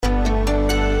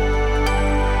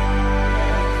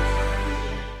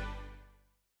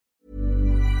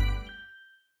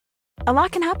A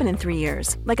lot can happen in 3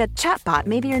 years, like a chatbot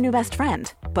may be your new best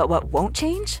friend. But what won't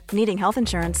change? Needing health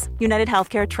insurance. United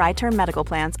Healthcare Tri-Term Medical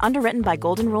Plans, underwritten by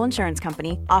Golden Rule Insurance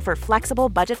Company, offer flexible,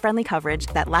 budget-friendly coverage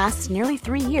that lasts nearly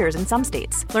 3 years in some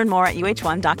states. Learn more at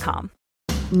uh1.com.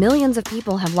 Millions of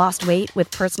people have lost weight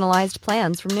with personalized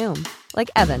plans from Noom.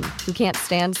 Like Evan, who can't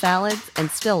stand salads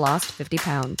and still lost 50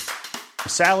 pounds.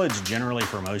 Salads generally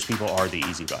for most people are the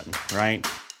easy button, right?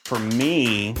 For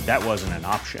me, that wasn't an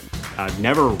option. I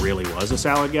never really was a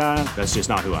salad guy. That's just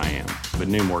not who I am. But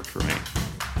Noom worked for me.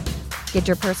 Get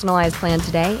your personalized plan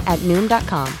today at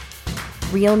Noom.com.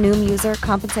 Real Noom user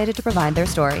compensated to provide their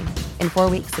story. In 4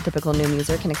 weeks, the typical Noom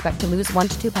user can expect to lose 1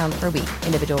 to 2 pounds per week.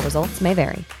 Individual results may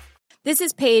vary. This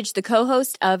is Paige, the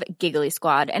co-host of Giggly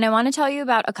Squad, and I want to tell you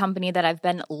about a company that I've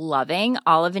been loving,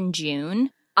 Olive &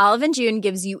 June. Olive & June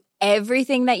gives you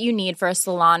everything that you need for a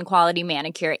salon-quality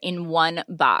manicure in one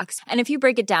box. And if you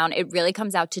break it down, it really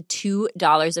comes out to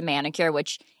 $2 a manicure,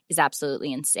 which is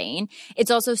absolutely insane.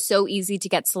 It's also so easy to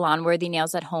get salon-worthy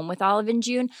nails at home with Olive &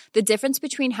 June. The difference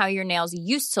between how your nails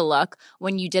used to look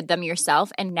when you did them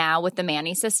yourself and now with the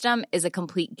Mani system is a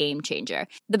complete game changer.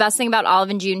 The best thing about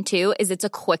Olive & June, too, is it's a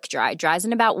quick dry. Dries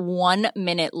in about 1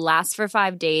 minute, lasts for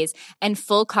 5 days, and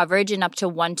full coverage in up to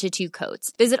 1 to 2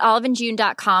 coats. Visit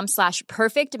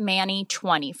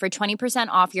oliveandjune.com/perfectmani20 for 20%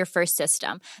 off your first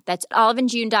system. That's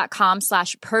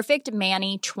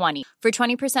oliveandjune.com/perfectmani20 for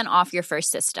 20% off your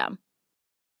first system.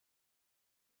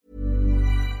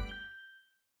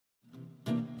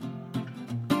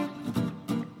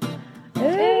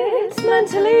 It's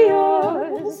mentally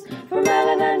yours from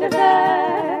Ellen and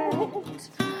Yvette.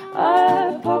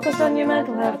 A focus on your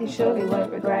mental health you surely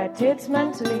won't regret. It's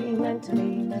mentally yours.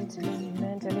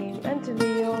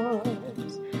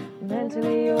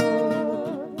 Mentally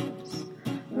yours.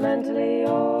 Mentally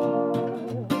yours.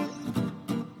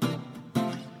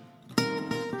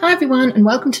 Hi everyone and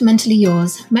welcome to Mentally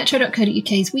Yours,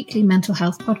 metro.co.uk's weekly mental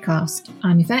health podcast.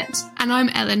 I'm Yvette. And I'm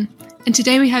Ellen. And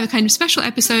today we have a kind of special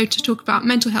episode to talk about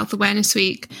Mental Health Awareness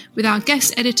Week with our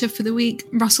guest editor for the week,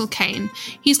 Russell Kane.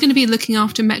 He's going to be looking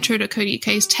after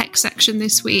metro.co.uk's tech section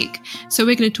this week. So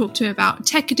we're going to talk to him about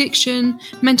tech addiction,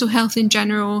 mental health in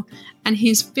general, and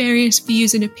his various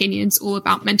views and opinions all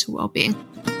about mental well-being.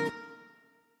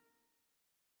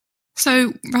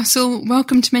 So, Russell,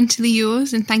 welcome to Mentally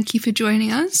Yours and thank you for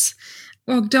joining us.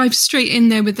 I'll dive straight in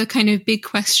there with the kind of big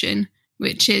question,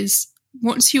 which is,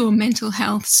 what's your mental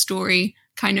health story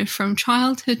kind of from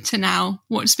childhood to now?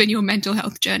 What's been your mental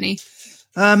health journey?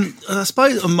 I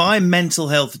suppose on my mental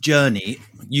health journey,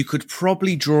 you could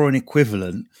probably draw an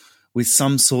equivalent with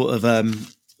some sort of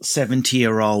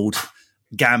 70-year-old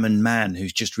gammon man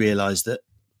who's just realised that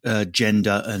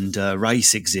gender and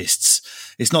race exists.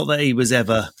 It's not that he was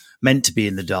ever meant to be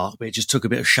in the dark, but it just took a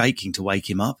bit of shaking to wake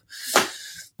him up.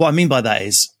 What I mean by that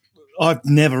is I've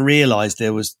never realised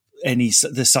there's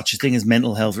such a thing as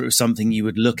mental health, or it was something you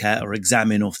would look at or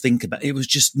examine or think about. It was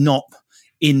just not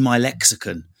in my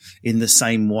lexicon in the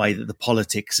same way that the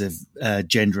politics of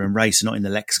gender and race are not in the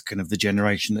lexicon of the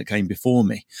generation that came before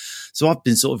me. So I've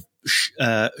been sort of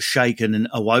shaken and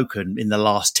awoken in the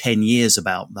last 10 years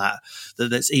about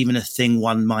that's even a thing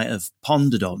one might have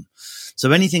pondered on.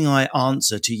 So anything I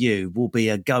answer to you will be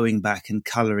a going back and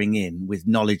colouring in with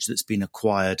knowledge that's been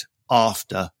acquired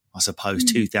after, I suppose,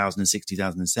 2006,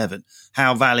 2007.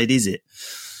 How valid is it?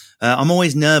 I'm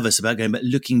always nervous about going back.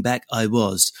 Looking back, I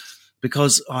was,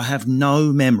 because I have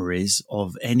no memories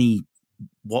of any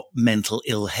mental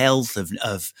ill health,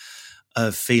 of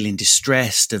feeling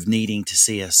distressed, of needing to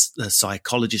see a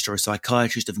psychologist or a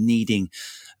psychiatrist, of needing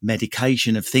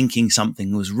medication, of thinking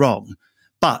something was wrong.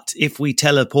 But if we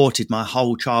teleported my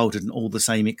whole childhood and all the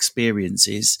same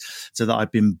experiences so that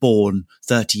I'd been born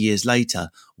 30 years later,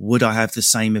 would I have the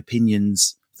same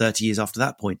opinions 30 years after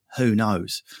that point? Who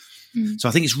knows? So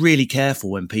I think it's really careful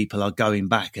when people are going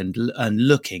back and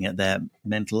looking at their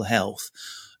mental health,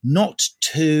 not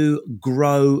to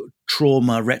grow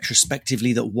trauma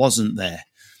retrospectively that wasn't there.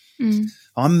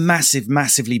 I'm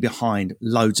massively behind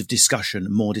loads of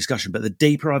discussion, more discussion. But the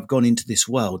deeper I've gone into this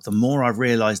world, the more I've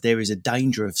realised there is a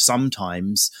danger of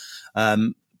sometimes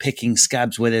picking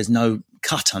scabs where there's no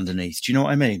cut underneath. Do you know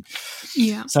what I mean?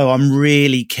 Yeah. So I'm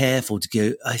really careful to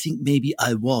go, I think maybe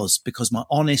I was, because my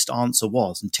honest answer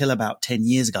was, until about 10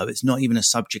 years ago, it's not even a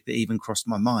subject that even crossed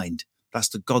my mind. That's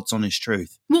the God's honest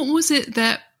truth. What was it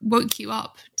that woke you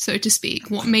up, so to speak?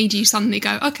 What made you suddenly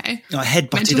go, okay? I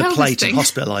headbutted a plate and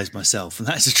hospitalised myself, and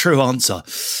that's a true answer.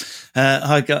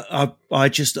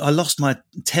 I lost my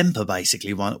temper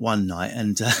basically one night,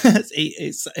 and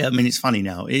it's funny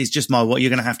now. It's just you're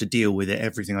going to have to deal with it.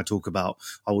 Everything I talk about,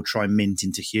 I will try and mint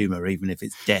into humour, even if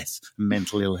it's death and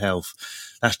mental ill health.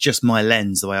 That's just my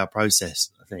lens, the way I process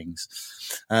things.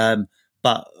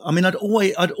 But I mean, I'd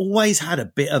always had a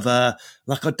bit of I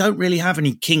don't really have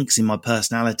any kinks in my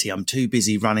personality. I'm too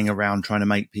busy running around trying to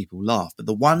make people laugh. But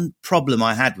the one problem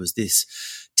I had was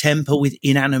this temper with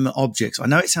inanimate objects. I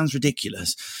know it sounds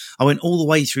ridiculous. I went all the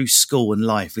way through school and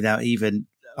life without even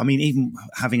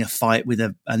having a fight with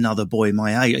another boy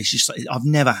my age. It's just, I've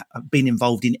never been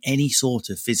involved in any sort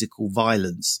of physical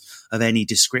violence of any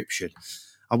description.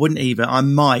 I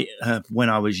might have,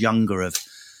 when I was younger, have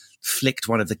flicked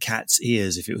one of the cat's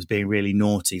ears if it was being really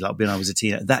naughty, like when I was a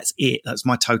teenager. That's it. That's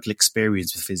my total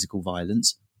experience with physical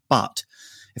violence. But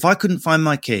if I couldn't find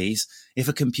my keys, if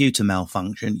a computer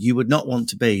malfunctioned, you would not want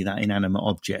to be that inanimate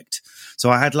object.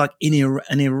 So I had like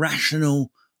an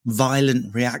irrational,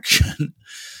 violent reaction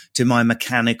to my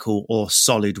mechanical or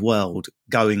solid world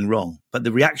going wrong. But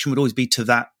the reaction would always be to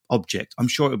that object. I'm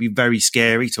sure it would be very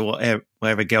scary to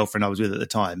whatever girlfriend I was with at the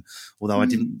time, although I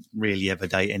didn't really ever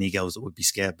date any girls that would be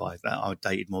scared by that. I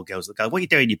dated more girls that go, what are you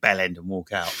doing, you bell end, and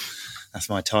walk out. That's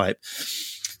my type.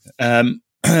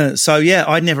 So yeah,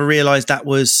 I never realised that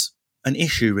was an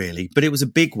issue really, but it was a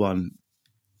big one.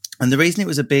 And the reason it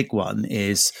was a big one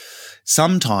is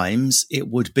sometimes it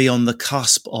would be on the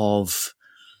cusp of,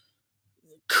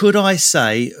 could I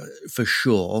say for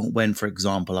sure, when, for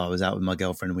example, I was out with my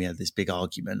girlfriend and we had this big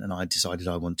argument and I decided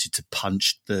I wanted to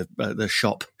punch the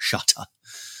shop shutter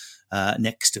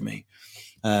next to me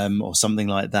or something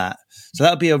like that. So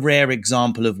that would be a rare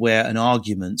example of where an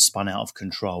argument spun out of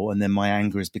control and then my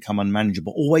anger has become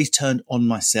unmanageable. Always turned on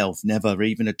myself, never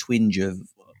even a twinge of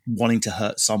wanting to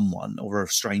hurt someone or a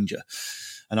stranger.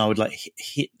 And I would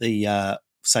hit the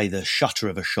shutter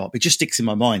of a shop. It just sticks in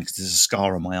my mind because there's a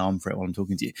scar on my arm for it while I'm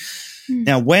talking to you.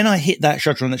 Now, when I hit that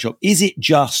shutter on that shop, is it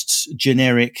just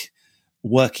generic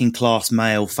working class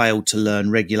male, failed to learn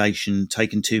regulation,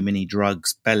 taken too many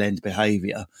drugs, bell end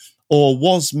behaviour? Or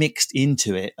was mixed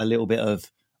into it a little bit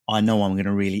of, I know I'm going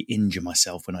to really injure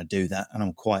myself when I do that, and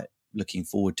I'm quite looking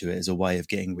forward to it as a way of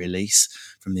getting release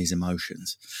from these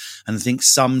emotions. And I think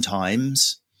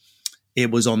sometimes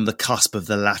it was on the cusp of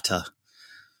the latter.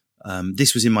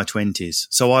 This was in my 20s.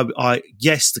 So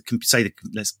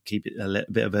let's keep it a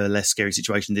bit of a less scary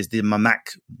situation. There's my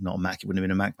Mac, not a Mac, it wouldn't have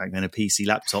been a Mac back then, a PC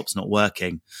laptop's not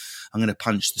working. I'm going to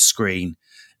punch the screen.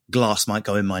 Glass might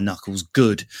go in my knuckles.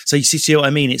 Good. So you see what I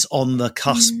mean? It's on the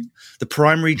cusp. The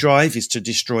primary drive is to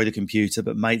destroy the computer,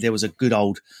 but mate, there was a good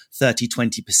old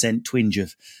 30-20% twinge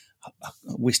of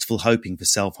wistful hoping for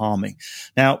self-harming.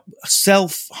 Now,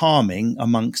 self-harming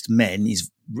amongst men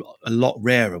is a lot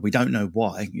rarer. We don't know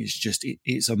why. It's just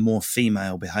it's a more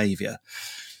female behaviour.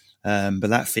 But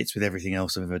that fits with everything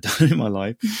else I've ever done in my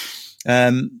life.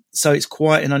 So it's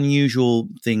quite an unusual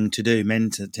thing to do. Men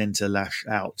tend to lash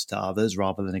out to others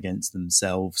rather than against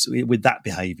themselves with that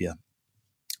behaviour.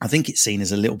 I think it's seen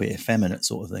as a little bit effeminate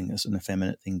sort of thing. It's an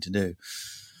effeminate thing to do.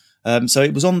 So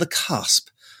it was on the cusp.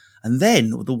 And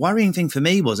then the worrying thing for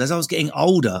me was, as I was getting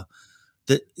older,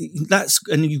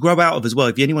 and you grow out of as well.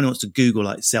 If anyone wants to Google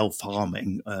like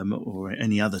self-harming or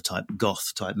any other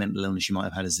goth type mental illness you might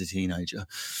have had as a teenager,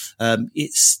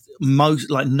 it's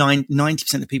most like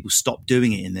 90% of people stop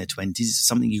doing it in their 20s. It's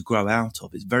something you grow out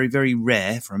of. It's very, very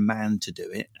rare for a man to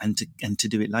do it and to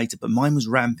do it later. But mine was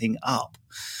ramping up.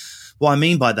 What I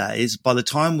mean by that is by the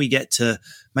time we get to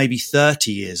maybe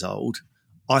 30 years old,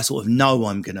 I sort of know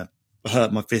I'm going to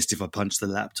hurt my fist if I punch the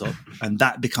laptop, and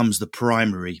that becomes the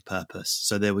primary purpose.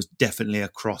 So there was definitely a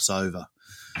crossover,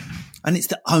 and it's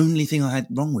the only thing I had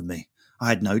wrong with me. I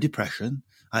had no depression.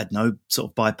 I had no sort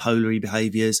of bipolar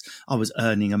behaviors. I was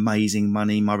earning amazing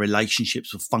money. My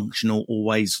relationships were functional,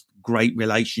 always great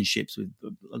relationships with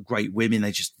great women.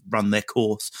 They just run their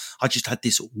course. I just had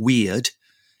this weird,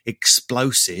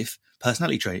 explosive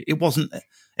personality trait. It wasn't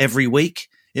every week.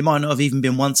 It might not have even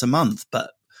been once a month,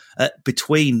 but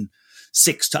between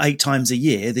 6 to 8 times a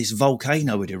year, this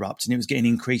volcano would erupt and it was getting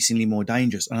increasingly more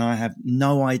dangerous. And I have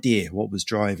no idea what was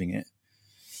driving it.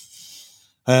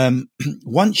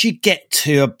 Once you get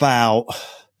to about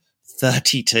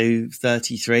 32,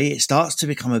 33, it starts to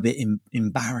become a bit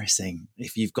embarrassing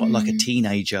if you've got like a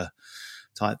teenager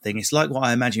type thing. It's like what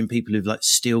I imagine people who've like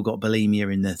still got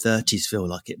bulimia in their 30s feel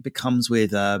like. It becomes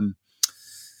with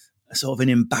sort of an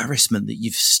embarrassment that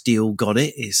you've still got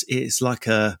it. It's like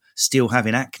still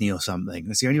having acne or something.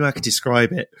 That's the only way I could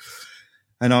describe it.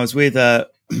 And I was with it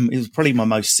was probably my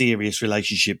most serious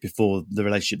relationship before the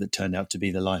relationship that turned out to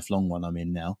be the lifelong one I'm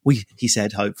in now. He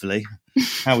said, hopefully.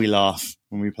 How we laugh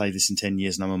when we play this in 10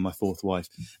 years and I'm on my fourth wife.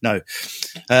 No.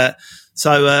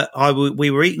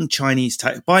 We were eating Chinese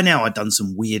by now I'd done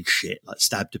some weird shit, like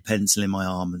stabbed a pencil in my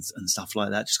arm and stuff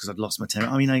like that, just because I'd lost my temper.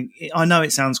 I mean, I know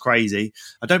it sounds crazy.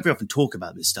 I don't very often talk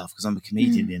about this stuff because I'm a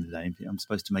comedian at the end of the day. I'm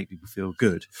supposed to make people feel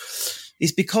good.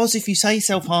 It's because if you say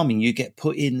self-harming, you get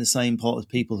put in the same pot as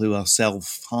people who are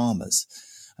self-harmers.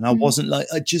 And I wasn't like,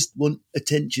 I just want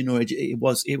attention, or it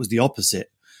was the opposite.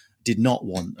 Did not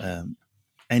want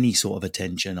any sort of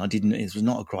attention. It was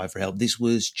not a cry for help. This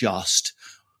was just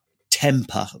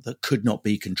temper that could not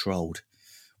be controlled,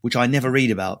 which I never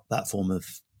read about that form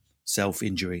of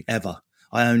self-injury ever.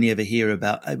 I only ever hear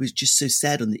about, I was just so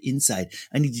sad on the inside.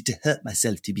 I needed to hurt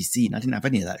myself to be seen. I didn't have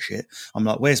any of that shit. I'm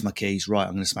like, where's my keys? Right,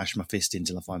 I'm going to smash my fist in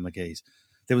till I find my keys.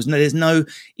 There's no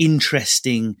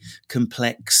interesting,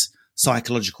 complex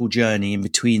psychological journey in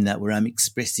between that where I'm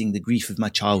expressing the grief of my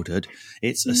childhood.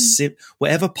 It's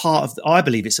whatever part of, I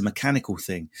believe it's a mechanical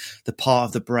thing, the part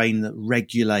of the brain that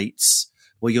regulates,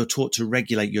 where you're taught to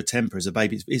regulate your temper as a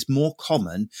baby. It's more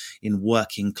common in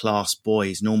working class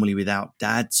boys, normally without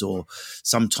dads, or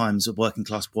sometimes working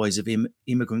class boys of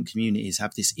immigrant communities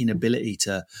have this inability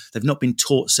they've not been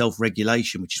taught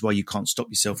self-regulation, which is why you can't stop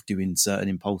yourself doing certain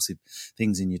impulsive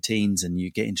things in your teens and you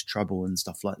get into trouble and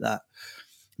stuff like that.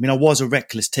 I mean, I was a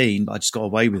reckless teen, but I just got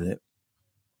away with it.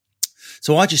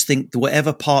 So I just think that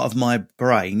whatever part of my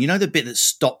brain, you know, the bit that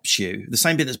stops you, the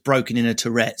same bit that's broken in a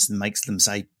Tourette's and makes them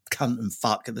say cunt and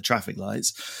fuck at the traffic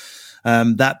lights,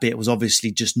 that bit was obviously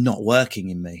just not working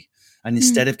in me. And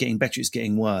instead of getting better, it's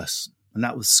getting worse. And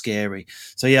that was scary.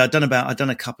 So yeah, I've done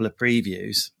a couple of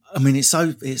previews. I mean, it's so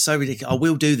ridiculous. I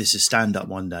will do this as stand-up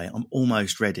one day. I'm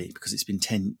almost ready because it's been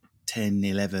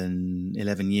 11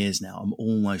 years now. I'm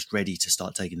almost ready to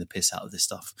start taking the piss out of this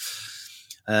stuff.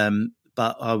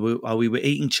 But we were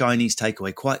eating Chinese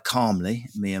takeaway quite calmly,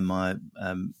 me and my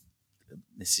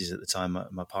missus at the time,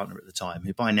 my partner at the time,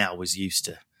 who by now was used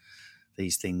to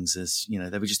these things, as you know,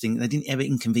 they didn't ever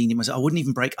inconvenience myself. I wouldn't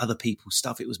even break other people's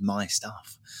stuff. It was my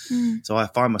stuff. So I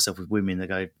find myself with women that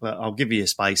go, well, I'll give you a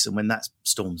space. And when that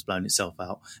storm's blown itself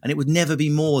out, and it would never be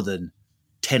more than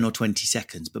 10 or 20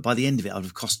 seconds, but by the end of it, I would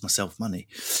have cost myself money.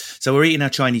 So we're eating our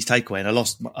Chinese takeaway and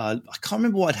I can't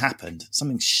remember what had happened.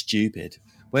 Something stupid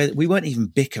where we weren't even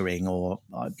bickering, or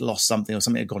I'd lost something or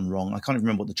something had gone wrong. I can't even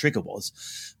remember what the trigger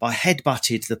was, but I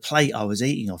headbutted the plate I was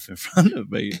eating off in front of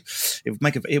me.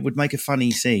 It would make a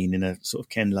funny scene in a sort of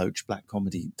Ken Loach black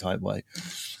comedy type way.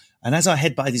 And as I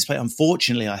headbutted this plate,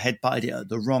 unfortunately, I headbutted it at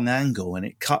the wrong angle and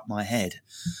it cut my head.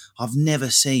 I've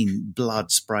never seen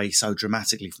blood spray so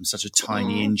dramatically from such a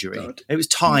tiny injury. God. It was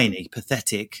tiny,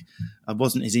 pathetic. I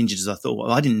wasn't as injured as I thought.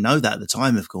 Well, I didn't know that at the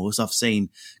time, of course. I've seen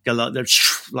go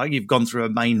like you've gone through a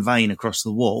main vein across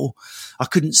the wall. I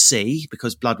couldn't see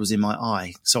because blood was in my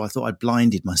eye. So I thought I'd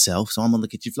blinded myself. So I'm on the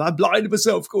kitchen floor. I blinded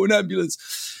myself, call an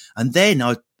ambulance. And then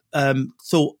I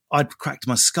thought I'd cracked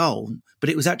my skull, but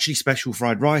it was actually special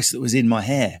fried rice that was in my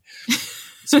hair.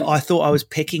 So I thought I was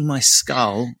picking my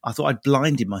skull. I thought I'd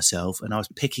blinded myself and I was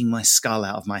picking my skull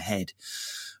out of my head.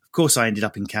 Of course, I ended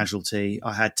up in casualty.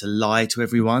 I had to lie to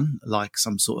everyone like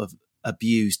some sort of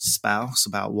abused spouse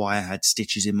about why I had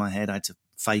stitches in my head. I had to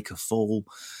fake a fall.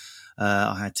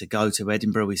 I had to go to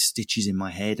Edinburgh with stitches in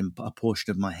my head and a portion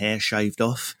of my hair shaved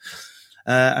off.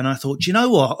 And I thought, you know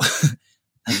what?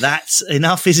 That's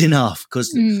enough is enough,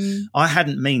 because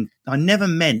I never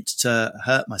meant to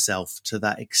hurt myself to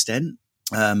that extent.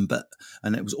 And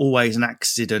it was always an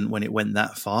accident when it went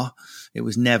that far. It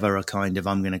was never a kind of,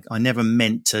 I never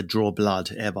meant to draw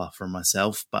blood ever from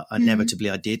myself, but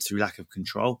inevitably I did through lack of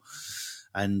control.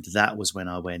 And that was when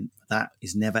I went, that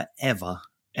is never, ever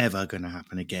going to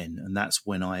happen again. And that's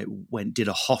when I did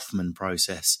a Hoffman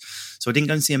process. So I didn't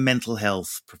go and see a mental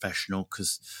health professional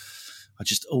because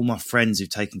all my friends who've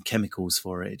taken chemicals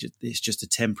for it, it's just a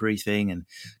temporary thing, and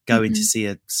going to see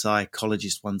a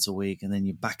psychologist once a week and then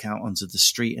you're back out onto the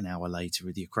street an hour later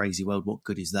with your crazy world. What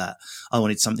good is that? I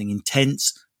wanted something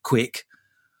intense, quick,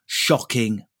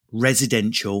 shocking,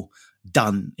 residential,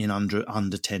 done in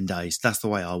under 10 days. That's the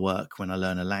way I work when I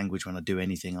learn a language. When I do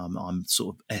anything, I'm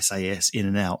sort of SAS in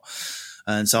and out.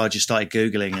 And so I just started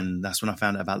Googling, and that's when I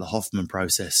found out about the Hoffman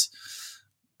process.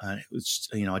 It was,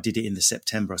 I did it in the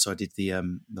September. So I did the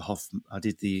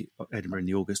Edinburgh in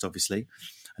the August, obviously.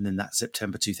 And then that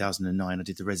September 2009, I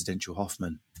did the residential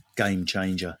Hoffman. Game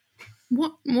changer.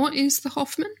 What is the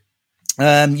Hoffman?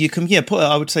 You can,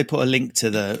 I would say put a link to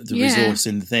the resource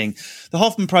in the thing. The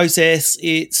Hoffman process,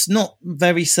 it's not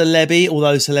very celeb-y,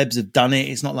 although celebs have done it.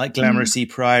 It's not like glamorously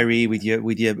priory with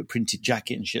your printed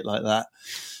jacket and shit like that.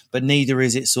 But neither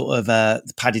is it sort of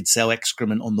the padded cell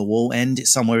excrement on the wall end.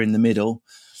 It's somewhere in the middle.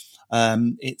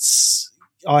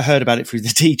 I heard about it through the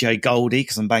DJ Goldie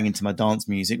because I'm banging to my dance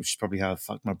music, which is probably how I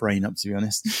fucked my brain up, to be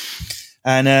honest.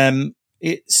 And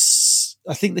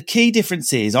I think the key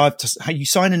difference is you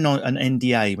sign an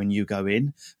NDA when you go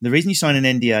in. The reason you sign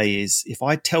an NDA is if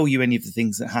I tell you any of the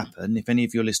things that happen, if any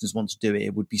of your listeners want to do it,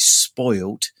 it would be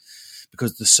spoiled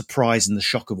because the surprise and the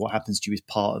shock of what happens to you is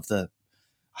part of the,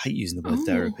 I hate using the word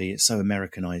therapy. It's so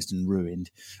Americanized and ruined.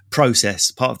 Part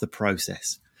of the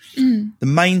process. The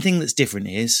main thing that's different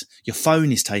is your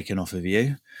phone is taken off of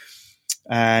you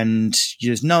and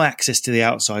there's no access to the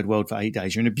outside world for 8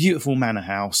 days. You're in a beautiful manor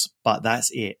house, but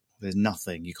that's it. There's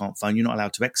nothing. You can't phone. You're not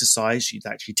allowed to exercise. You'd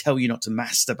actually tell you not to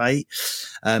masturbate.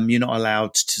 You're not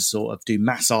allowed to sort of do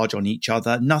massage on each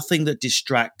other. Nothing that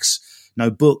distracts.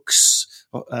 No books.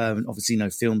 Obviously, no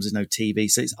films. There's no TV.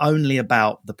 So it's only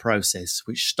about the process,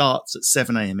 which starts at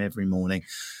 7 a.m. every morning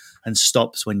and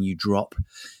stops when you drop.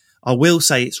 I will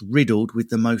say it's riddled with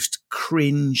the most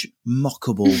cringe,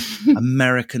 mockable,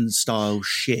 American-style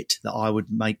shit that I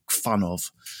would make fun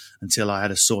of until I had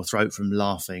a sore throat from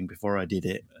laughing before I did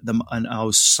it. And I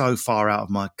was so far out of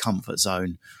my comfort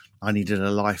zone. I needed a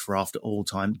life raft at all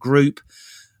time. Group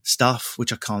stuff,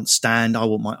 which I can't stand. I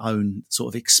want my own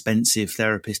sort of expensive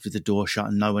therapist with the door shut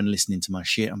and no one listening to my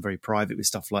shit. I'm very private with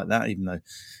stuff like that, even though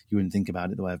you wouldn't think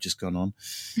about it the way I've just gone on.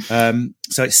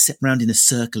 So it's sitting around in a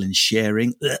circle and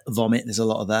sharing. Vomit, there's a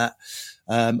lot of that.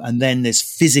 And then there's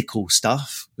physical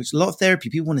stuff, which a lot of therapy,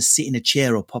 people want to sit in a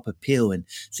chair or pop a pill and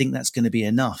think that's going to be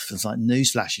enough. It's like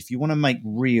newsflash. If you want to make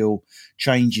real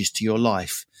changes to your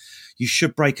life, you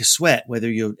should break a sweat,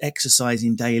 whether you're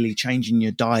exercising daily, changing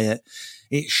your diet.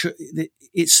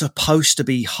 It's supposed to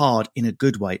be hard in a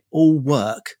good way. All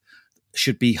work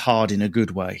should be hard in a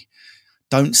good way.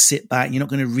 Don't sit back. You're not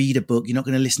going to read a book. You're not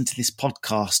going to listen to this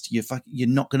podcast. You're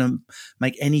not going to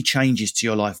make any changes to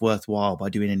your life worthwhile by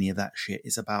doing any of that shit.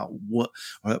 It's about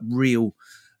a real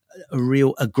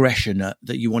aggression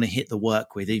that you want to hit the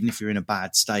work with, even if you're in a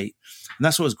bad state. And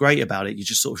that's what was great about it. You're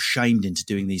just sort of shamed into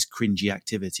doing these cringy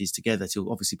activities together till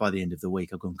obviously by the end of the week,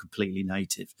 I've gone completely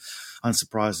native. I'm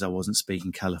surprised I wasn't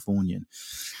speaking Californian.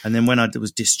 And then when I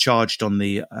was discharged when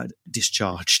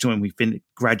we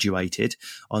graduated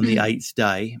on the 8th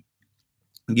day,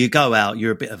 you go out,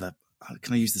 you're a bit of a,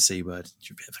 can I use the C word?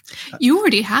 You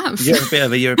already have. You're a bit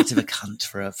of a cunt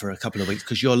for a couple of weeks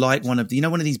because you're like one of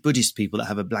these Buddhist people that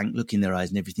have a blank look in their eyes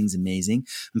and everything's amazing.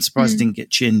 I'm surprised I didn't get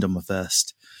chinned on my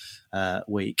first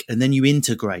week. And then you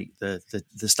integrate the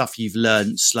stuff you've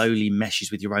learned slowly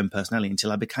meshes with your own personality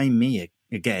until I became me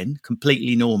again,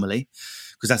 completely normally.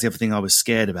 Because that's the other thing I was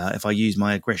scared about. If I lose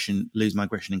my aggression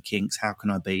and kinks, how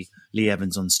can I be Lee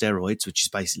Evans on steroids, which is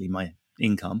basically my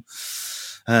income?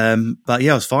 But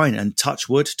yeah, I was fine. And touch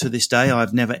wood, to this day,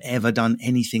 I've never ever done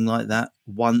anything like that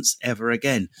once ever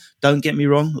again. Don't get me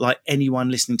wrong. Like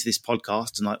anyone listening to this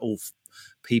podcast and like all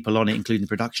people on it, including the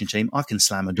production team, I can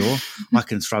slam a door. I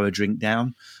can throw a drink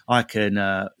down. I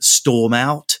can storm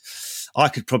out. I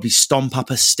could probably stomp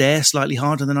up a stair slightly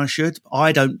harder than I should.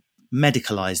 I don't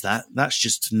medicalize that. That's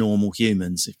just normal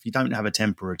humans. If you don't have a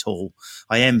temper at all,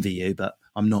 I envy you, but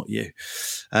I'm not you.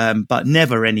 But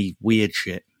never any weird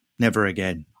shit. Never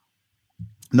again.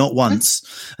 Not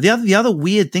once. The other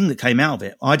weird thing that came out of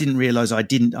it, I didn't realize I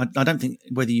think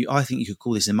you could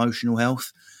call this emotional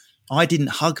health. I didn't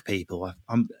hug people.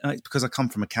 Because I come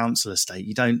from a council estate.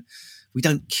 We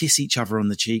don't kiss each other on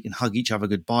the cheek and hug each other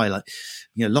goodbye. Like,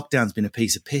 lockdown's been a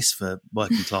piece of piss for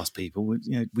working class people.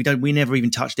 We never even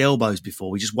touched elbows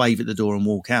before. We just wave at the door and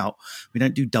walk out. We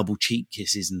don't do double cheek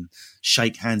kisses and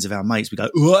shake hands of our mates. We go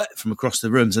from across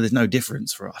the room. So there's no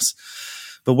difference for us.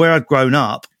 But where I'd grown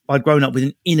up with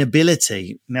an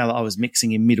inability, now that I was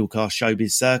mixing in middle-class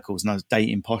showbiz circles and I was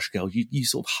dating posh girls, you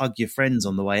sort of hug your friends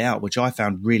on the way out, which I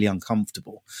found really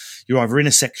uncomfortable. You're either in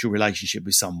a sexual relationship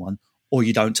with someone or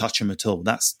you don't touch them at all.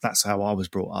 That's how I was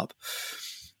brought up.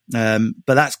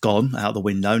 But that's gone out the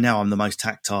window. Now I'm the most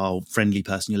tactile, friendly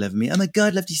person you'll ever meet. Oh my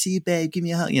God, love to see you, babe. Give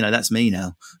me a hug. That's me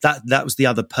now. That was the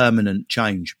other permanent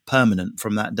change, permanent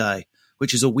from that day,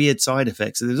 which is a weird side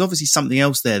effect. So there's obviously something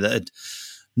else there that had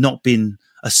not been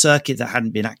a circuit that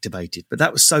hadn't been activated, but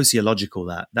that was sociological.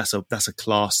 That's a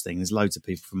class thing. There's loads of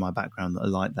people from my background that are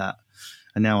like that.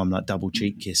 And now I'm like double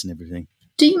cheek kiss and everything.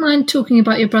 Do you mind talking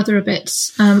about your brother a bit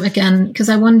again? Because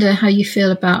I wonder how you feel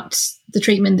about the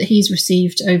treatment that he's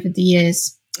received over the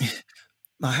years.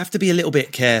 I have to be a little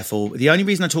bit careful. The only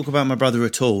reason I talk about my brother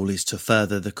at all is to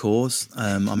further the cause.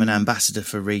 I'm an ambassador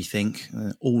for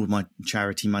Rethink. All of my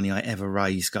charity money I ever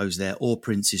raise goes there, or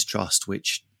Prince's Trust,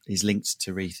 which is linked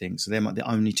to Rethink. So they're the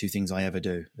only two things I ever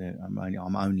do.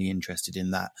 I'm only interested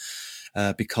in that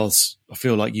because I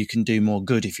feel like you can do more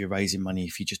good if you're raising money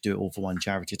if you just do it all for one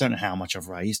charity. I don't know how much I've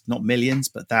raised, not millions,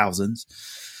 but thousands.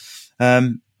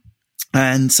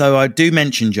 And so I do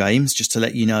mention James, just to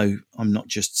let you know I'm not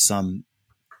just some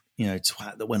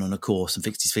twat that went on a course and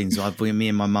fixed his feelings. Me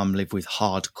and my mum live with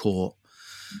hardcore,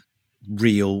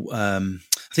 real. I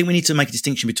think we need to make a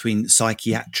distinction between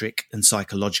psychiatric and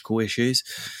psychological issues.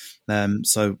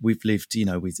 So we've lived,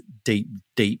 with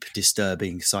deep,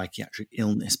 disturbing psychiatric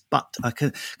illness. But I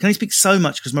can only speak so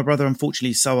much because my brother, unfortunately,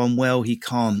 is so unwell. He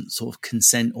can't sort of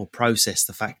consent or process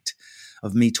the fact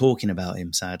of me talking about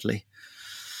him, sadly.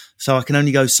 So I can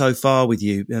only go so far with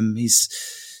you.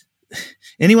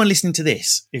 Anyone listening to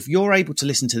this, if you're able to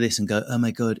listen to this and go, oh my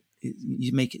God,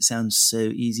 you make it sound so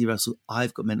easy, Russell.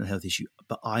 I've got mental health issue,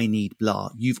 but I need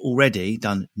blah. You've already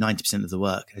done 90% of the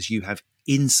work as you have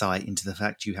insight into the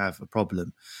fact you have a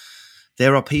problem.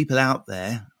 There are people out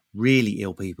there, really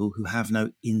ill people, who have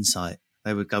no insight.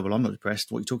 They would go, well, I'm not depressed.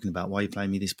 What are you talking about? Why are you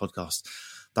playing me this podcast?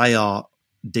 They are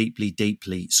deeply,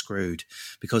 deeply screwed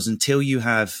because until you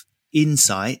have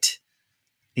insight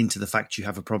into the fact you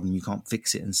have a problem, you can't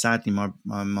fix it. And sadly,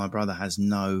 my brother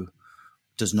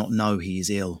does not know he is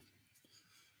ill,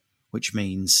 which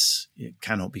means it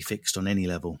cannot be fixed on any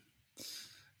level.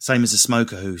 Same as a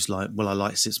smoker who's like, well, I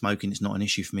like smoking. It's not an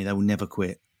issue for me. They will never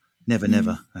quit.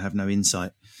 Never. I have no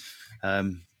insight.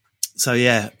 So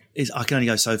yeah, I can only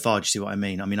go so far. Do you see what I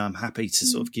mean? I mean, I'm happy to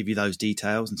sort of give you those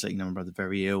details and say, my brother's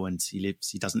very ill and he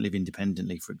doesn't live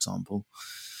independently, for example.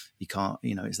 You can't,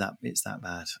 it's that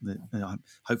bad.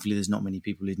 Hopefully there's not many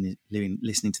people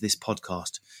listening to this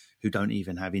podcast who don't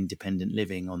even have independent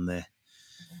living on their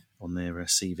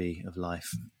CV of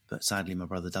life. But sadly, my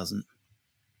brother doesn't.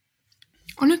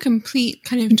 On a complete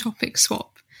kind of topic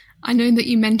swap, I know that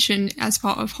you mentioned as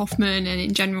part of Hoffman and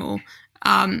in general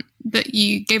that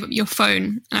you gave up your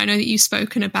phone. And I know that you've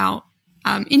spoken about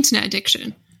internet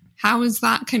addiction. How has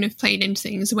that kind of played into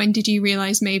things? When did you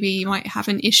realise maybe you might have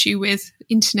an issue with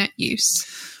internet use?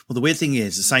 Well, the weird thing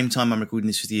is, the same time I'm recording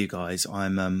this with you guys,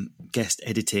 I'm guest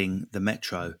editing the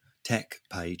Metro Tech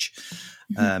page.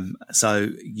 So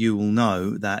you will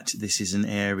know that this is an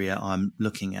area I'm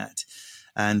looking at.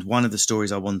 And one of the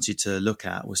stories I wanted to look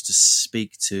at was to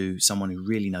speak to someone who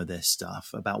really know their stuff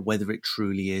about whether it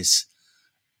truly is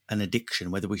an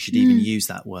addiction, whether we should even use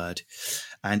that word.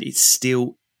 And it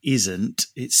still isn't.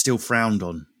 It's still frowned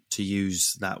on to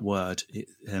use that word.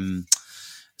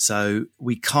 So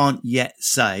we can't yet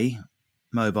say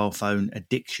mobile phone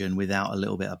addiction without a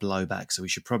little bit of blowback. So we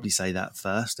should probably say that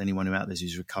first. Anyone who out there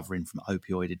who's recovering from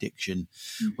opioid addiction,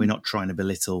 we're not trying to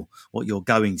belittle what you're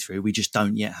going through. We just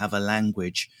don't yet have a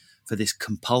language for this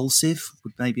compulsive,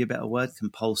 would maybe a better word,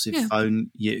 compulsive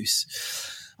phone use.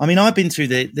 I mean, I've been through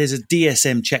there's a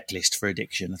DSM checklist for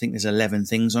addiction. I think there's 11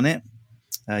 things on it.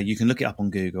 You can look it up on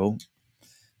Google.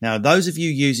 Now, those of you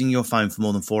using your phone for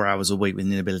more than 4 hours a week with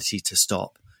an inability to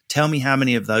stop, tell me how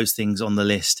many of those things on the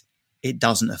list it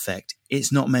doesn't affect.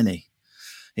 It's not many.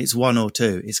 It's one or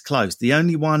two. It's close. The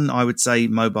only one I would say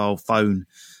mobile phone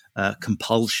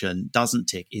compulsion doesn't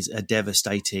tick is a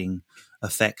devastating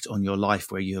effect on your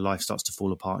life where your life starts to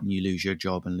fall apart and you lose your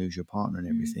job and lose your partner and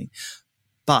everything.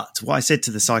 But what I said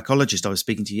to the psychologist I was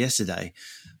speaking to yesterday,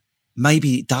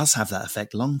 maybe it does have that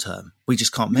effect long term. We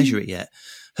just can't measure it yet.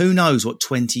 Who knows what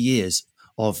 20 years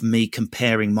of me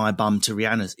comparing my bum to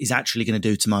Rihanna's is actually going to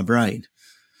do to my brain.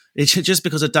 It's just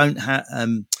because I don't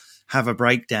have a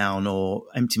breakdown or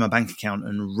empty my bank account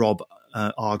and rob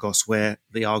the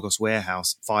Argos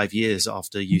warehouse 5 years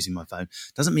after using my phone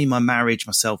doesn't mean my marriage,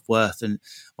 my self-worth and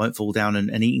won't fall down, and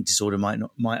an eating disorder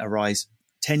might arise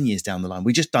 10 years down the line.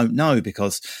 We just don't know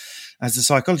because, as the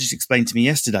psychologist explained to me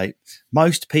yesterday,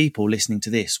 most people listening to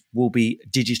this will be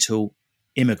digital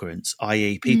immigrants,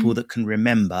 i.e. people that can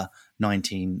remember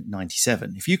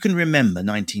 1997. If you can remember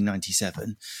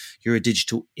 1997, you're a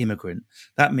digital immigrant.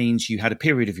 That means you had a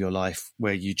period of your life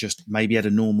where you just maybe had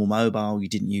a normal mobile, you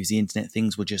didn't use the internet,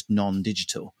 things were just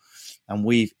non-digital. And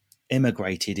we've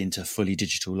immigrated into fully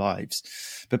digital lives.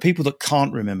 But people that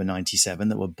can't remember 97,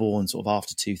 that were born sort of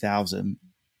after 2000,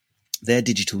 they're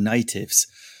digital natives.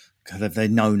 They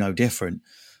know no different.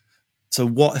 So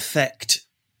what effect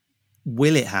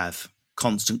will it have?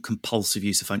 Constant compulsive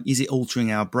use of phone? Is it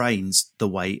altering our brains the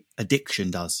way addiction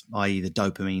does, i.e. the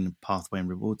dopamine pathway and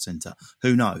reward center?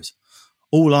 Who knows?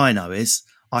 All I know is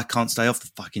I can't stay off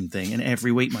the fucking thing. And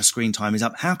every week my screen time is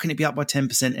up. How can it be up by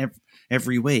 10%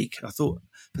 every week? I thought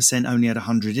percent only had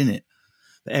 100 in it.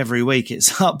 But every week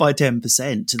it's up by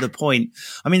 10% to the point.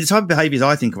 I mean, the type of behaviours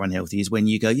I think are unhealthy is when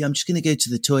you go, I'm just going to go to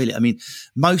the toilet. I mean,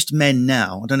 most men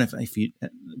now, I don't know if you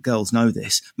girls know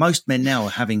this, most men now are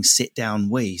having sit-down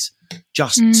wees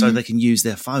just so they can use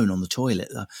their phone on the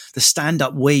toilet. The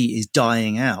stand-up wee is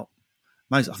dying out.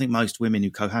 I think most women who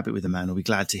cohabit with a man will be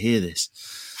glad to hear this.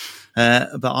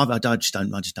 But I just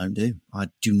don't do. I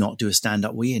do not do a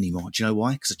stand-up wee anymore. Do you know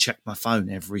why? Because I check my phone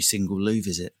every single loo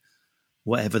visit.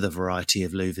 Whatever the variety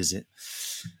of loo visit.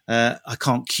 I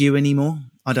can't queue anymore.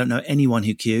 I don't know anyone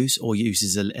who queues or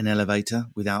uses an elevator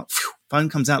without phone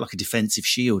comes out like a defensive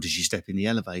shield as you step in the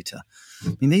elevator.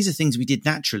 I mean, these are things we did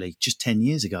naturally just 10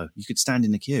 years ago. You could stand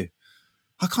in a queue.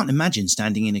 I can't imagine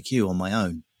standing in a queue on my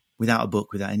own without a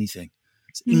book, without anything.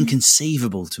 It's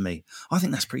inconceivable to me. I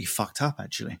think that's pretty fucked up,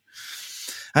 actually.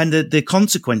 And the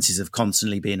consequences of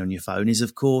constantly being on your phone is,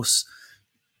 of course,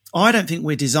 I don't think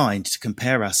we're designed to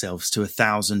compare ourselves to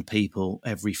 1,000 people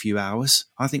every few hours.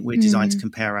 I think we're designed to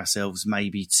compare ourselves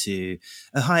maybe to,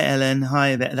 hi, Ellen.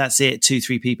 Hi, that's it.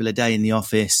 2-3 people a day in the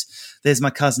office. There's my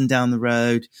cousin down the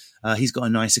road. He's got a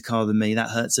nicer car than me.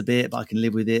 That hurts a bit, but I can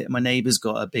live with it. My neighbour's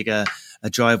got a bigger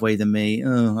driveway than me.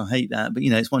 Oh, I hate that. But,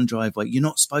 it's one driveway. You're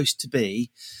not supposed to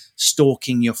be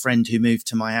stalking your friend who moved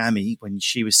to Miami when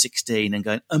she was 16 and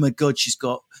going, oh my God, she's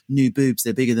got new boobs.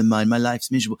 They're bigger than mine. My life's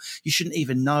miserable. You shouldn't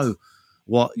even know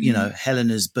what,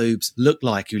 Helena's boobs look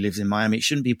like who lives in Miami. It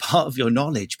shouldn't be part of your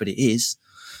knowledge, but it is.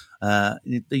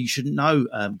 You shouldn't know,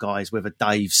 guys, whether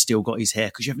Dave's still got his hair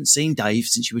because you haven't seen Dave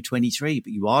since you were 23,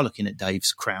 but you are looking at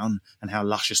Dave's crown and how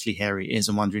lusciously hairy it is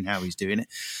and wondering how he's doing it.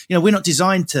 We're not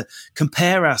designed to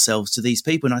compare ourselves to these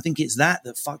people. And I think it's that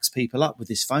fucks people up with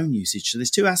this phone usage. So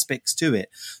there's two aspects to it: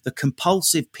 the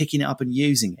compulsive picking it up and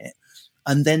using it,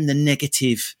 and then the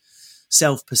negative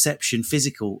self-perception,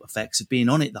 physical effects of being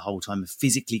on it the whole time, of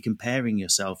physically comparing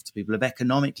yourself to people, of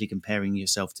economically comparing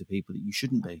yourself to people that you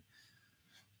shouldn't be.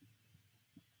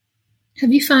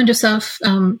 Have you found yourself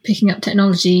picking up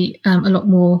technology a lot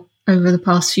more over the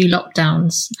past few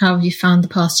lockdowns? How have you found the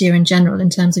past year in general in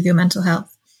terms of your mental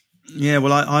health? Yeah,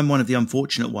 well, I'm one of the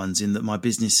unfortunate ones in that my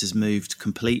business has moved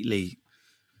completely,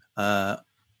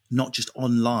 not just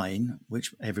online,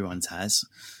 which everyone's has,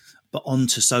 but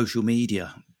onto social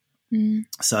media.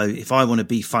 So if I want to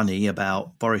be funny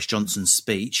about Boris Johnson's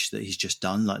speech that he's just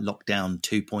done, like Lockdown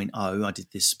 2.0, I did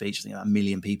this speech, I think about 1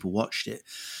 million people watched it.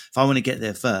 If I want to get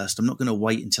there first, I'm not going to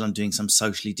wait until I'm doing some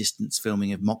socially distanced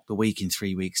filming of Mock the Week in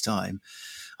 3 weeks' time.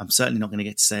 I'm certainly not going to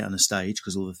get to say it on a stage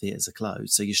because all the theatres are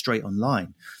closed. So you're straight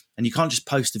online. And you can't just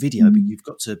post a video, but you've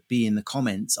got to be in the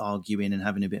comments arguing and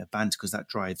having a bit of banter because that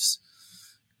drives,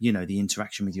 the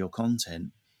interaction with your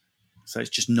content. So it's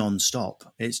just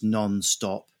non-stop. It's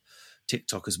non-stop.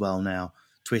 TikTok as well now,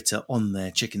 Twitter on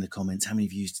there, checking the comments. How many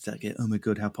views did that get? Oh my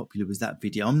God, how popular was that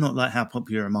video? I'm not like, how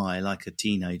popular am I, like a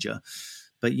teenager?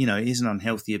 But, it is an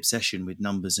unhealthy obsession with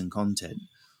numbers and content.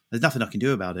 There's nothing I can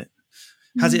do about it.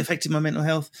 Has it affected my mental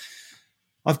health?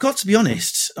 I've got to be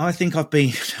honest. I think I've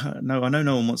been, I know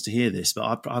no one wants to hear this,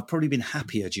 but I've probably been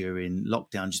happier during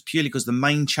lockdown just purely because the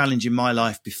main challenge in my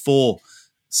life before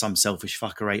some selfish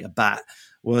fucker ate a bat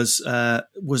was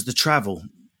the travel.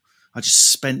 I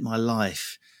just spent my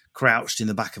life crouched in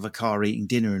the back of a car eating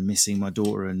dinner and missing my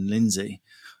daughter and Lindsay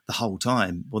the whole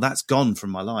time. Well, that's gone from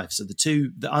my life. So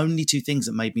the only two things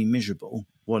that made me miserable,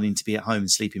 wanting to be at home and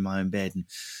sleep in my own bed and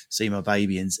see my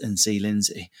baby and see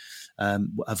Lindsay,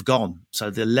 have gone. So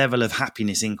the level of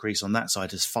happiness increase on that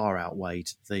side has far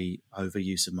outweighed the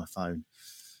overuse of my phone.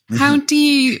 How do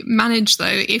you manage, though,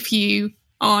 if you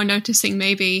are noticing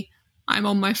maybe I'm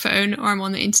on my phone or I'm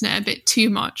on the internet a bit too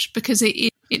much because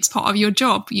it's part of your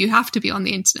job. You have to be on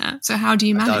the internet. So how do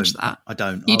you manage that? I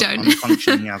don't. You don't? I'm a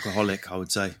functioning alcoholic, I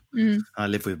would say. I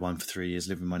lived with one for 3 years,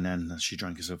 lived with my nan. She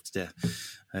drank herself to death,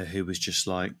 who was just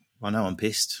like, I know I'm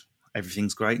pissed.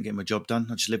 Everything's great and getting my job done.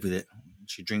 I just live with it.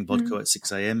 She'd drink vodka at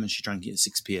 6 a.m. and she drank it at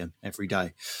 6 p.m. every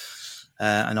day.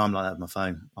 And I'm like that with my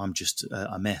phone. I'm just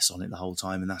a mess on it the whole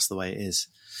time, and that's the way it is.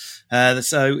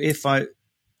 So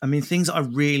things I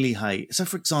really hate. So,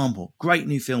 for example, great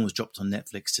new film was dropped on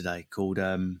Netflix today called,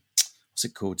 what's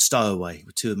it called? Stowaway,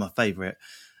 with two of my favourite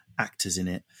actors in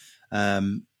it.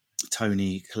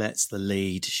 Toni Collette's the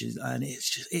lead.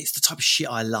 It's the type of shit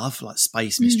I love, like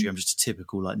space mystery. I'm just a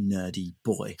typical, like, nerdy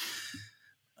boy.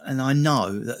 And I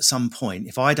know that at some point,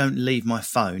 if I don't leave my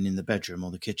phone in the bedroom or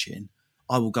the kitchen,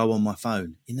 I will go on my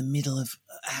phone in the middle of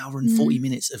an hour and 40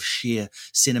 minutes of sheer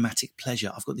cinematic pleasure.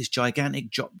 I've got this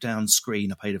gigantic drop-down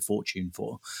screen I paid a fortune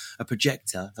for, a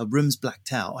projector, the room's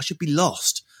blacked out. I should be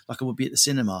lost. like I would be at the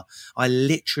cinema. I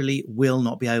literally will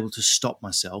not be able to stop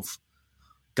myself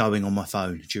going on my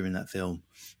phone during that film.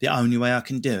 The only way I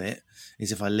can do it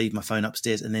is if I leave my phone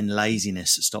upstairs, and then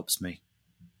laziness stops me.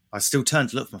 I still turn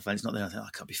to look for my phone. It's not there. I think, I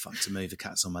can't be fucked to move. The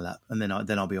cat's on my lap. And then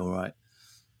I'll be all right.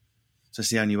 So it's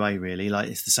the only way, really. Like,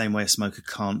 it's the same way a smoker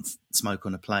can't smoke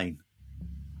on a plane.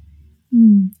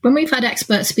 When we've had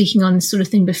experts speaking on this sort of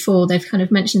thing before, they've kind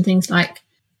of mentioned things like,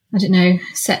 I don't know,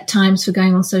 set times for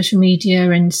going on social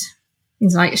media and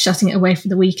things like shutting it away for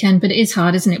the weekend. But it is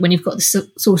hard, isn't it, when you've got the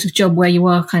sort of job where you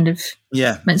are kind of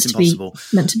meant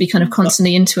to be kind of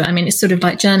constantly into it. I mean, it's sort of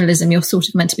like journalism. You're sort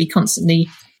of meant to be constantly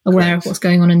aware of what's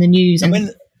going on in the news and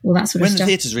all that sort of stuff. When the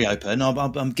theatres reopen,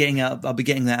 I'll be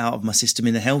getting that out of my system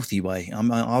in a healthy way.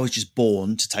 I was just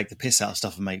born to take the piss out of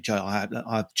stuff and make jokes.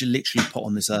 I've literally put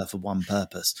on this earth for one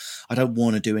purpose. I don't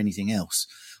want to do anything else.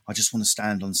 I just want to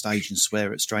stand on stage and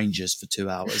swear at strangers for 2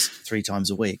 hours, 3 times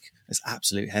a week. It's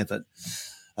absolute heaven.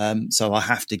 So I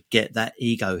have to get that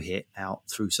ego hit out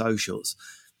through socials.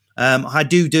 I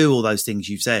do all those things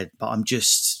you've said, but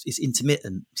it's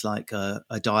intermittent. It's like a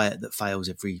diet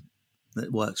that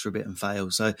works for a bit and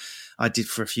fails. So I did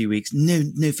for a few weeks,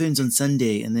 no phones on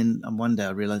Sunday. And then one day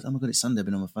I realised, oh my God, it's Sunday. I've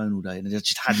been on my phone all day. And I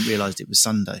just hadn't realised it was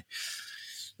Sunday.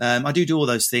 I do all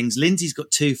those things. Lindsay's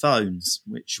got 2 phones,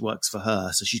 which works for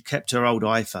her. So she's kept her old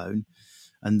iPhone,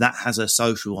 and that has her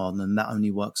social on, and that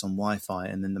only works on Wi-Fi.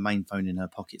 And then the main phone in her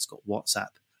pocket's got WhatsApp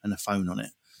and a phone on it.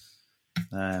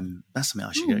 That's something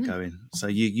I should get going. So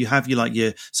you have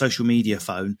your social media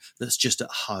phone that's just at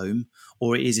home,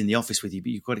 or it is in the office with you, but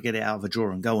you've got to get it out of a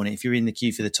drawer and go on it. If you're in the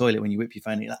queue for the toilet, when you whip your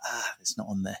phone, you're like, it's not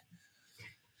on there.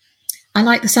 I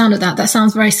like the sound of that. That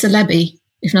sounds very celeb-y,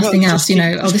 if nothing else.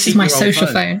 This is my social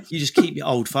phone. You just keep your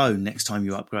old phone next time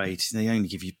you upgrade. They only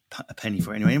give you a penny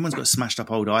for it anyway. Anyone's got a smashed up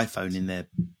old iPhone in their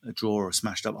drawer, or a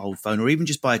smashed up old phone, or even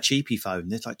just buy a cheapy phone.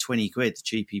 They're like 20 quid, the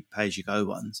cheapy pay-as-you-go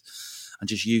ones, and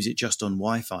just use it just on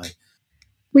Wi-Fi.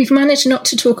 We've managed not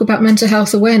to talk about Mental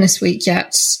Health Awareness Week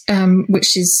yet,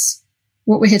 which is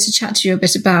what we're here to chat to you a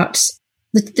bit about.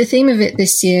 The theme of it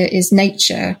this year is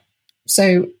nature.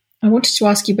 So I wanted to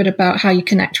ask you a bit about how you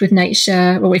connect with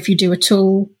nature, or if you do at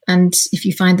all, and if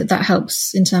you find that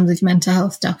helps in terms of mental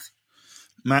health stuff.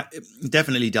 It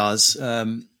definitely does. I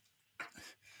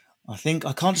think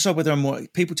I can't decide whether I'm more.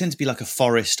 People tend to be like a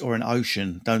forest or an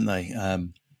ocean, don't they?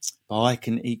 But I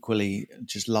can equally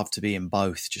just love to be in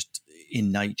both, just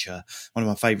in nature. One of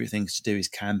my favourite things to do is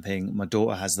camping. My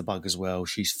daughter has the bug as well.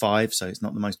 She's 5, so it's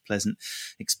not the most pleasant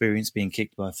experience being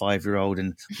kicked by a 5-year-old.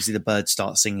 And obviously the birds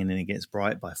start singing and it gets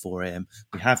bright by 4 a.m.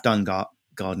 We have done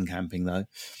garden camping though,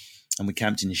 and we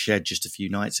camped in a shed just a few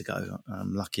nights ago.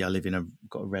 I'm lucky I live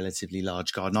got a relatively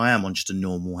large garden. I am on just a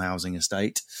normal housing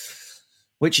estate,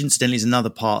 which incidentally is another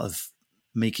part of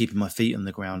me keeping my feet on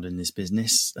the ground in this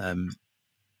business.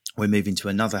 We're moving to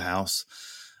another house,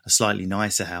 a slightly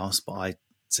nicer house, but I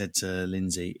said to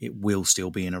Lindsay, it will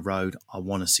still be in a road. I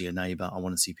want to see a neighbour. I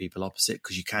want to see people opposite,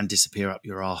 because you can disappear up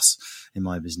your arse in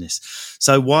my business.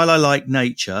 So while I like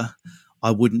nature,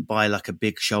 I wouldn't buy like a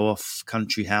big show-off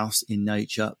country house in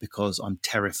nature, because I'm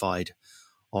terrified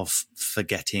of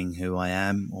forgetting who I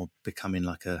am or becoming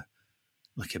like a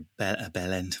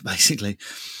bell end, basically.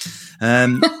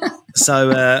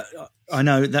 So I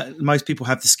know that most people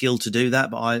have the skill to do that,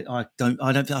 but I don't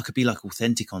think I could be like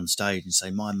authentic on stage and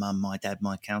say my mum, my dad,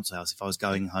 my council house if I was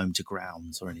going home to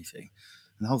grounds or anything.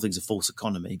 And the whole thing's a false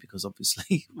economy, because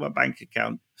obviously my bank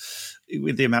account,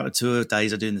 with the amount of tour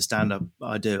days I do in the stand-up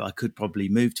I do, I could probably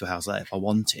move to a house like that if I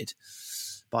wanted.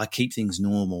 But I keep things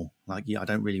normal. Like, I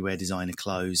don't really wear designer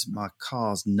clothes. My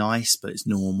car's nice, but it's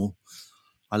normal.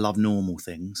 I love normal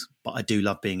things, but I do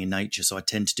love being in nature. So I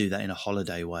tend to do that in a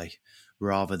holiday way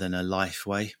rather than a life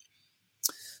way.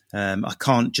 I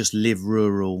can't just live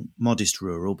modest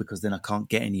rural, because then I can't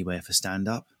get anywhere for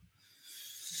stand-up.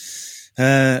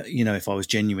 If I was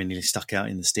genuinely stuck out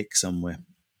in the sticks somewhere.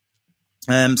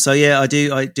 So yeah, I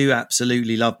do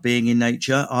absolutely love being in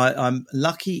nature. I'm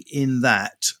lucky in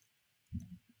that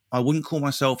I wouldn't call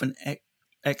myself an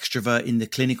extrovert in the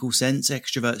clinical sense.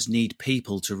 Extroverts need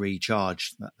people to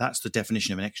recharge. That's the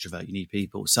definition of an extrovert. You need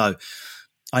people. So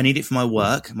I need it for my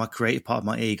work, my creative part of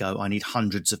my ego. I need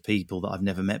hundreds of people that I've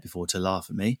never met before to laugh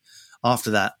at me. After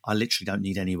that, I literally don't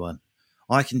need anyone.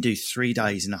 I can do 3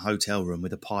 days in a hotel room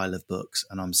with a pile of books,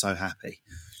 and I'm so happy.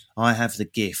 I have the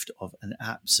gift of an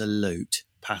absolute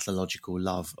pathological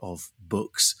love of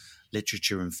books,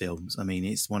 literature and films. I mean,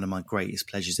 it's one of my greatest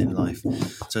pleasures in life.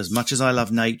 So as much as I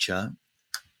love nature,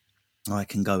 I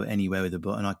can go anywhere with a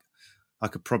book, and I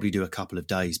could probably do a couple of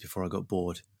days before I got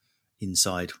bored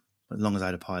inside, as long as I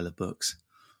had a pile of books.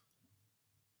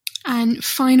 And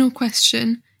final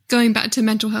question, going back to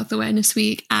Mental Health Awareness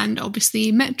Week and obviously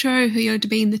Metro, who you're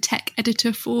being the tech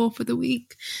editor for the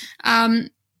week.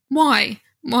 Why?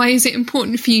 Why is it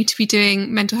important for you to be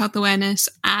doing mental health awareness?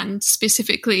 And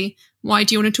specifically, why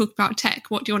do you want to talk about tech?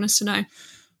 What do you want us to know?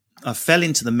 I fell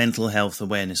into the mental health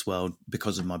awareness world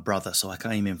because of my brother. So I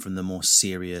came in from the more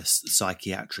serious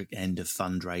psychiatric end of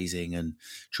fundraising and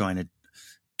trying to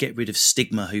get rid of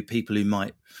stigma, people who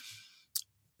might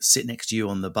sit next to you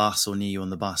on the bus or near you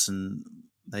on the bus and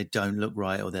they don't look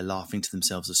right, or they're laughing to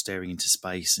themselves or staring into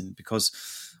space. And because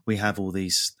we have all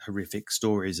these horrific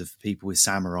stories of people with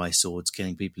samurai swords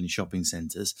killing people in shopping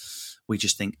centres, we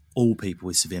just think all people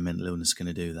with severe mental illness are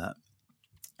going to do that.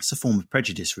 It's a form of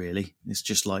prejudice, really. It's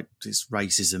just like it's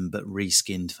racism, but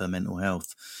reskinned for mental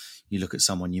health. You look at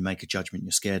someone, you make a judgment,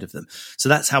 you're scared of them. So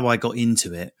that's how I got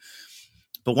into it.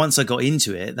 But once I got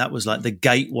into it, that was like the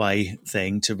gateway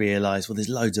thing to realise, well, there's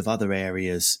loads of other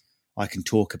areas I can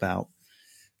talk about.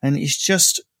 And it's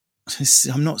just,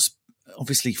 I'm not,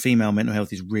 obviously female mental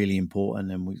health is really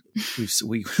important.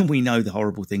 And we know the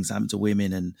horrible things that happen to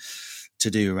women and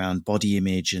to do around body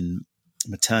image and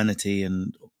maternity.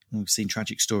 And we've seen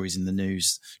tragic stories in the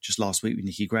news just last week with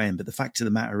Nikki Graham. But the fact of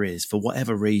the matter is, for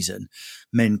whatever reason,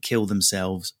 men kill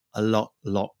themselves a lot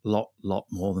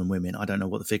more than women. I don't know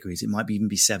what the figure is. It might even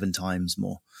be 7 times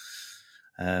more.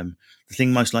 The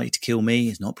thing most likely to kill me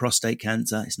is not prostate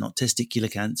cancer. It's not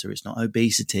testicular cancer. It's not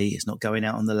obesity. It's not going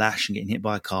out on the lash and getting hit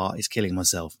by a car. It's killing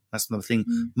myself. That's the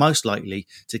thing most likely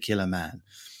to kill a man.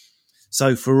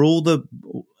 So for all the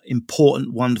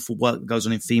important, wonderful work that goes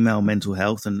on in female mental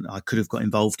health, and I could have got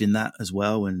involved in that as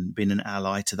well and been an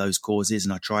ally to those causes,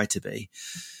 and I try to be.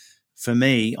 For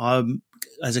me, I'm,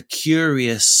 as a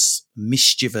curious,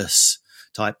 mischievous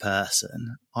type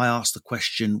person, I ask the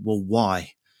question, well,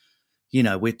 why? You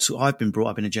know, I've been brought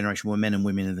up in a generation where men and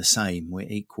women are the same. We're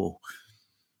equal.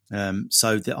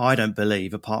 So that I don't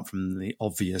believe, apart from the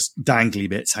obvious dangly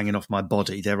bits hanging off my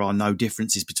body, there are no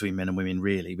differences between men and women,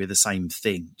 really. We're the same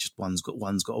thing. Just one's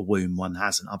got a womb, one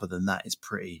hasn't. Other than that,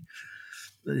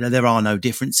 there are no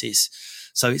differences.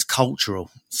 So it's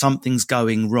cultural. Something's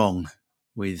going wrong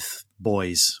with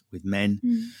boys, with men.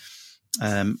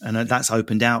 And that's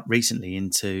opened out recently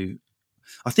into,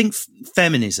 I think,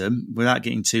 feminism, without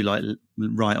getting too like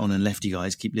right on and lefty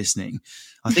guys, keep listening.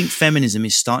 I think feminism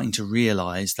is starting to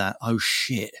realise that, oh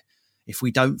shit, if we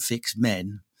don't fix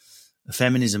men,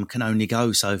 feminism can only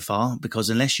go so far, because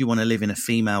unless you want to live in a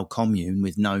female commune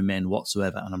with no men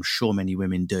whatsoever, and I'm sure many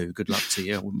women do, good luck to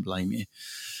you, I wouldn't blame you.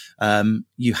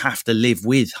 You have to live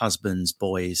with husbands,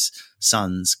 boys,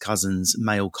 sons, cousins,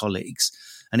 male colleagues.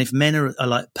 And if men are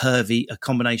like pervy, a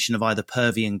combination of either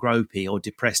pervy and gropey or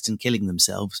depressed and killing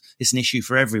themselves, it's an issue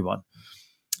for everyone.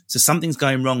 So something's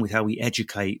going wrong with how we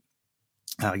educate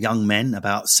our young men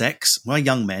about sex. Well,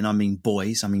 young men, I mean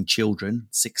boys, I mean children,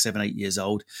 6, 7, 8 years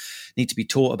old, need to be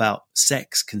taught about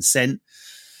sex, consent,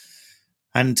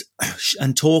 and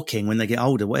talking when they get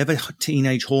older. Whatever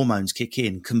teenage hormones kick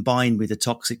in, combined with the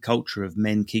toxic culture of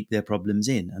men keep their problems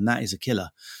in, and that is a killer.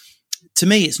 To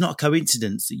me, it's not a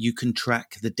coincidence that you can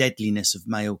track the deadliness of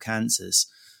male cancers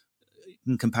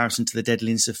in comparison to the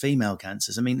deadliness of female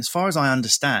cancers. I mean, as far as I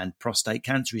understand, prostate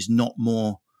cancer is not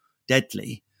more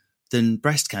deadly than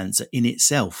breast cancer in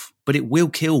itself, but it will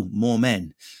kill more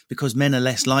men because men are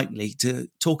less likely to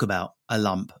talk about a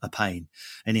lump, a pain,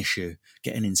 an issue,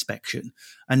 get an inspection.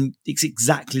 And it's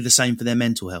exactly the same for their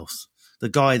mental health. The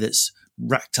guy that's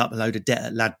racked up a load of debt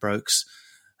at Ladbrokes,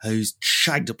 who's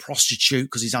shagged a prostitute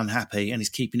because he's unhappy and is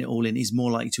keeping it all in, he's more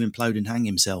likely to implode and hang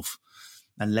himself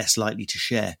and less likely to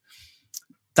share.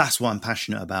 That's what I'm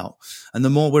passionate about. And the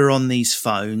more we're on these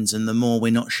phones and the more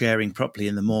we're not sharing properly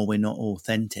and the more we're not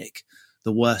authentic,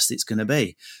 the worse it's going to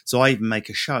be. So I even make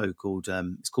a show called,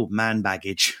 it's called Man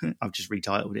Baggage. I've just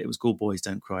retitled it. It was called Boys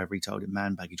Don't Cry. I've retitled it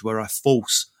Man Baggage, where I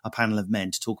force a panel of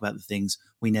men to talk about the things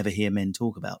we never hear men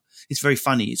talk about. It's very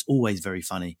funny. It's always very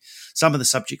funny. Some of the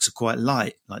subjects are quite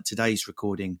light. Like today's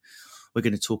recording, we're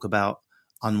going to talk about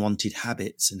unwanted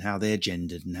habits and how they're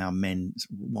gendered and how men,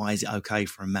 why is it okay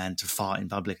for a man to fart in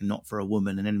public and not for a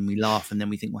woman? And then we laugh and then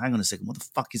we think, well, hang on a second, what the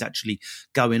fuck is actually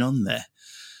going on there?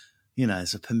 You know,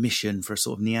 it's a permission for a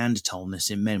sort of Neanderthalness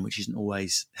in men, which isn't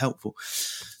always helpful.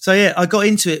 So, yeah, I got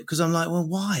into it because I'm like, well,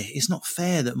 why? It's not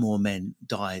fair that more men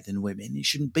die than women. It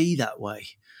shouldn't be that way.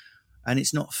 And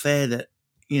it's not fair that,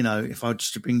 you know, if I were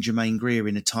just to bring Jermaine Greer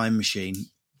in a time machine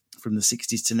from the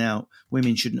 60s to now,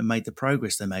 women shouldn't have made the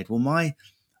progress they made. Well, my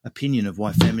opinion of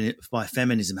why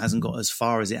feminism hasn't got as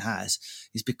far as it has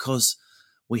is because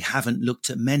we haven't looked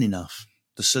at men enough.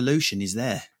 The solution is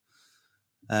there.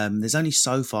 There's only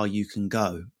so far you can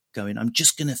go. going, I'm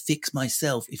just going to fix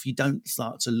myself. If you don't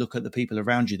start to look at the people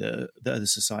around you that are the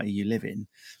society you live in,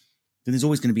 then there's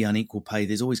always going to be unequal pay.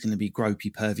 There's always going to be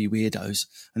gropey, pervy weirdos,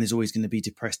 and there's always going to be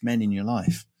depressed men in your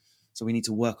life. So we need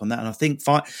to work on that. And I think,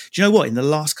 do you know what? In the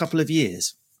last couple of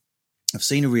years, I've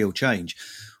seen a real change.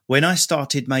 When I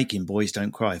started making Boys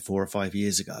Don't Cry 4 or 5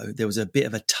 years ago, there was a bit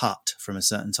of a tut from a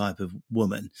certain type of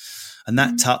woman. And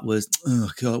that tut was, oh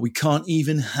God, we can't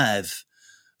even have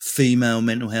female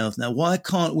mental health. Now, why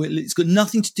can't we? It's got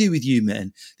nothing to do with you,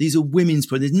 men. These are women's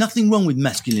problems. There's nothing wrong with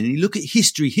masculinity. Look at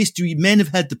history. Men have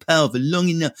had the power for long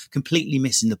enough, completely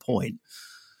missing the point.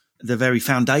 The very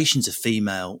foundations of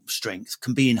female strength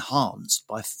can be enhanced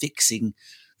by fixing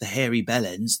the hairy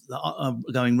bellends that are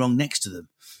going wrong next to them.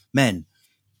 Men.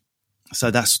 So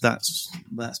that's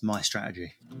my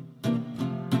strategy.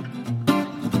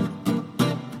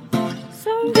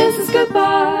 So this is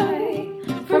goodbye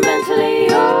from Mentally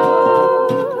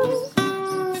Yours.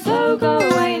 So go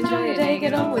away, enjoy your day,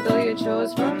 get on with all your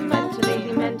chores from mentally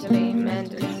yours.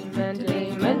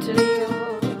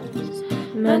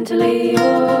 Mentally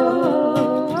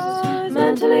yours.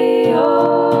 Mentally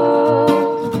yours.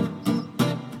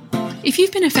 If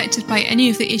you've been affected by any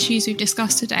of the issues we've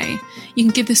discussed today, you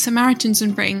can give the Samaritans a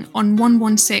ring on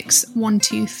 116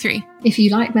 123. If you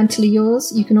like Mentally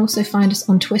Yours, you can also find us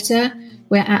on Twitter.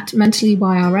 We're at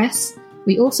MentallyYRS.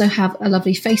 We also have a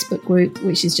lovely Facebook group,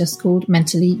 which is just called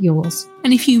Mentally Yours.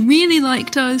 And if you really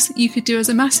liked us, you could do us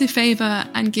a massive favour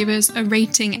and give us a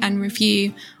rating and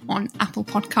review on Apple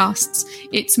Podcasts.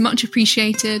 It's much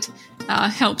appreciated,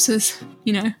 helps us,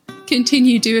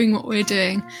 continue doing what we're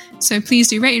doing. So please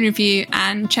do rate and review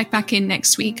and check back in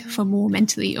next week for more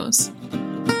Mentally Yours.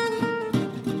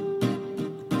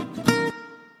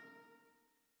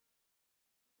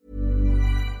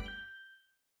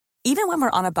 Even when we're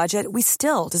on a budget, we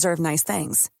still deserve nice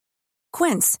things.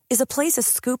 Quince is a place to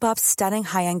scoop up stunning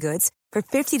high-end goods for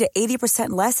 50 to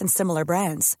 80% less than similar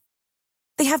brands.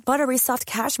 They have buttery soft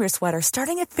cashmere sweaters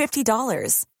starting at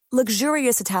 $50,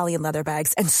 luxurious Italian leather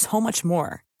bags, and so much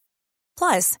more.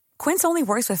 Plus, Quince only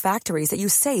works with factories that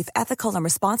use safe, ethical, and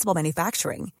responsible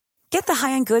manufacturing. Get the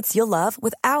high-end goods you'll love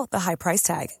without the high price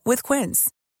tag with Quince.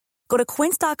 Go to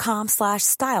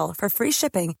quince.com/style for free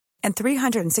shipping and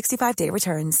 365-day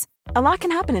returns. A lot can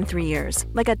happen in 3 years,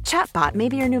 like a chatbot may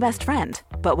be your new best friend.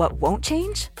 But what won't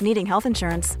change? Needing health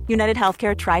insurance. United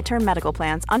Healthcare Tri-Term Medical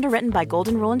Plans, underwritten by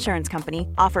Golden Rule Insurance Company,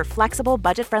 offer flexible,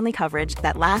 budget-friendly coverage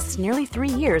that lasts nearly 3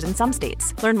 years in some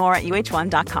states. Learn more at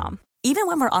uh1.com. Even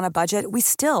when we're on a budget, we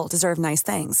still deserve nice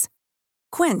things.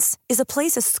 Quince is a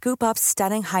place to scoop up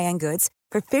stunning high-end goods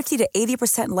for 50 to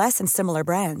 80% less than similar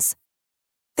brands.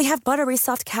 They have buttery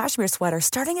soft cashmere sweaters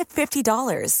starting at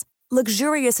 $50,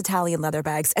 luxurious Italian leather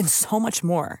bags, and so much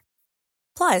more.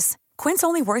 Plus, Quince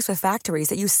only works with factories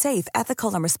that use safe,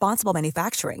 ethical, and responsible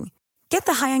manufacturing. Get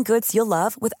the high-end goods you'll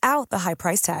love without the high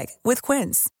price tag with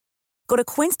Quince. Go to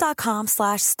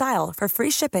quince.com/style for free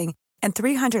shipping and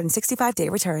 365-day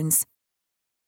returns.